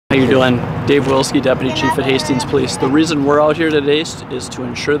doing? Dave Wilski, Deputy Chief at Hastings Police. The reason we're out here today is to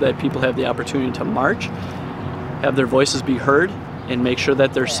ensure that people have the opportunity to march, have their voices be heard, and make sure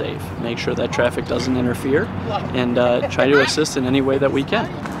that they're safe. Make sure that traffic doesn't interfere, and try to assist in any way that we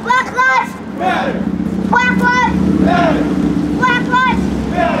can. Black lives matter! Black lives matter! Black lives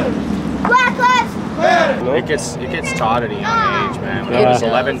matter! Black lives matter! It gets taught at a young age, man. When I was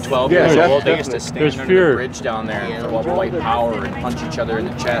 11, 12 years old, they used to stand under the bridge down there and throw up white power and punch each other in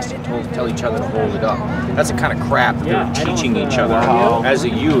the chest and tell each other to hold it up. That's the kind of crap they're teaching each other as a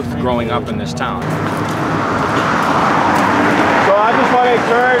youth growing up in this town. So I just want to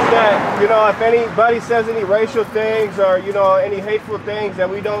encourage that, you know, if anybody says any racial things or, you know, any hateful things, that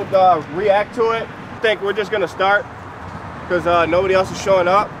we don't react to it. I think we're just going to start because nobody else is showing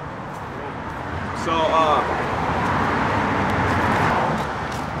up. So,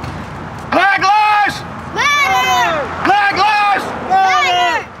 Black lives matter! Black lives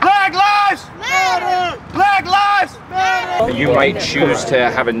matter! Black lives matter! Black lives matter! You might choose to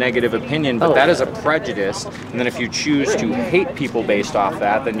have a negative opinion, but that is a prejudice. And then if you choose to hate people based off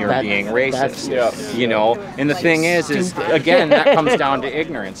that, then you're being racist. You know? And the thing is again, that comes down to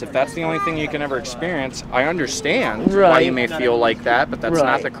ignorance. If that's the only thing you can ever experience, I understand why you may feel like that, but that's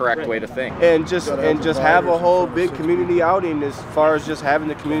not the correct way to think. And just have a whole big community outing as far as just having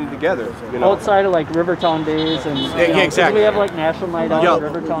the community together. You know? Outside of like Rivertown Days and exactly. we have like National Night Out and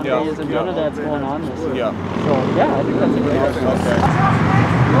Rivertown Days, and none of that's going on this year. So yeah, I think that's a good idea.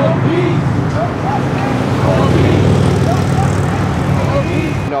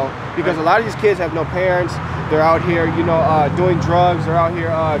 You know, because a lot of these kids have no parents. They're out here, you know, doing drugs. They're out here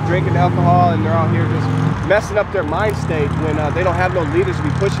drinking alcohol, and they're out here just messing up their mind state when they don't have no leaders to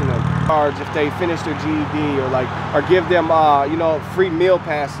be pushing them. Cards if they finish their GED, or give them, you know, free meal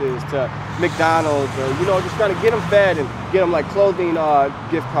passes to McDonald's, or, you know, just trying to get them fed and get them like clothing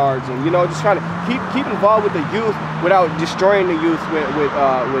gift cards, and, you know, just trying to keep involved with the youth without destroying the youth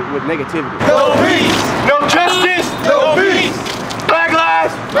with negativity. No peace! No justice! No peace! Black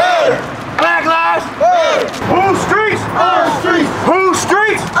lives matter! Black lives matter! Whose streets? Our streets! Whose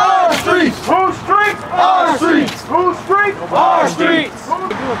streets? Our streets! Whose streets? Our streets! Whose streets? Our streets! I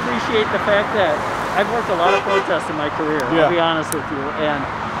do appreciate the fact that I've worked a lot of protests in my career, I'll be honest with you, and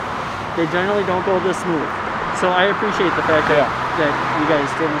they generally don't go this smooth. So I appreciate the fact that you guys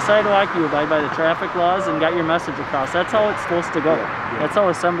stay on the sidewalk, you abide by the traffic laws, and got your message across. That's how it's supposed to go. That's how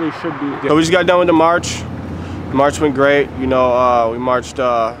assembly should be. So we just got done with the march. The march went great. You know, we marched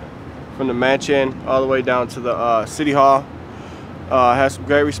from the mansion all the way down to the city hall. Had some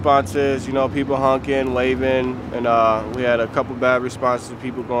great responses, you know, people honking, waving, and we had a couple bad responses,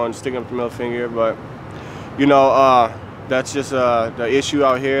 people sticking up the middle finger, but, you know, that's just the issue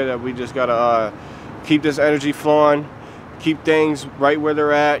out here, that we just gotta keep this energy flowing, keep things right where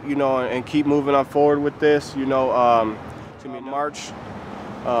they're at, you know, and keep moving on forward with this, you know. It's gonna be a march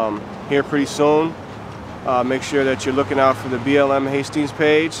here pretty soon. Make sure that you're looking out for the BLM Hastings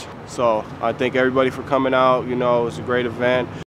page. So I thank everybody for coming out, you know, it was a great event.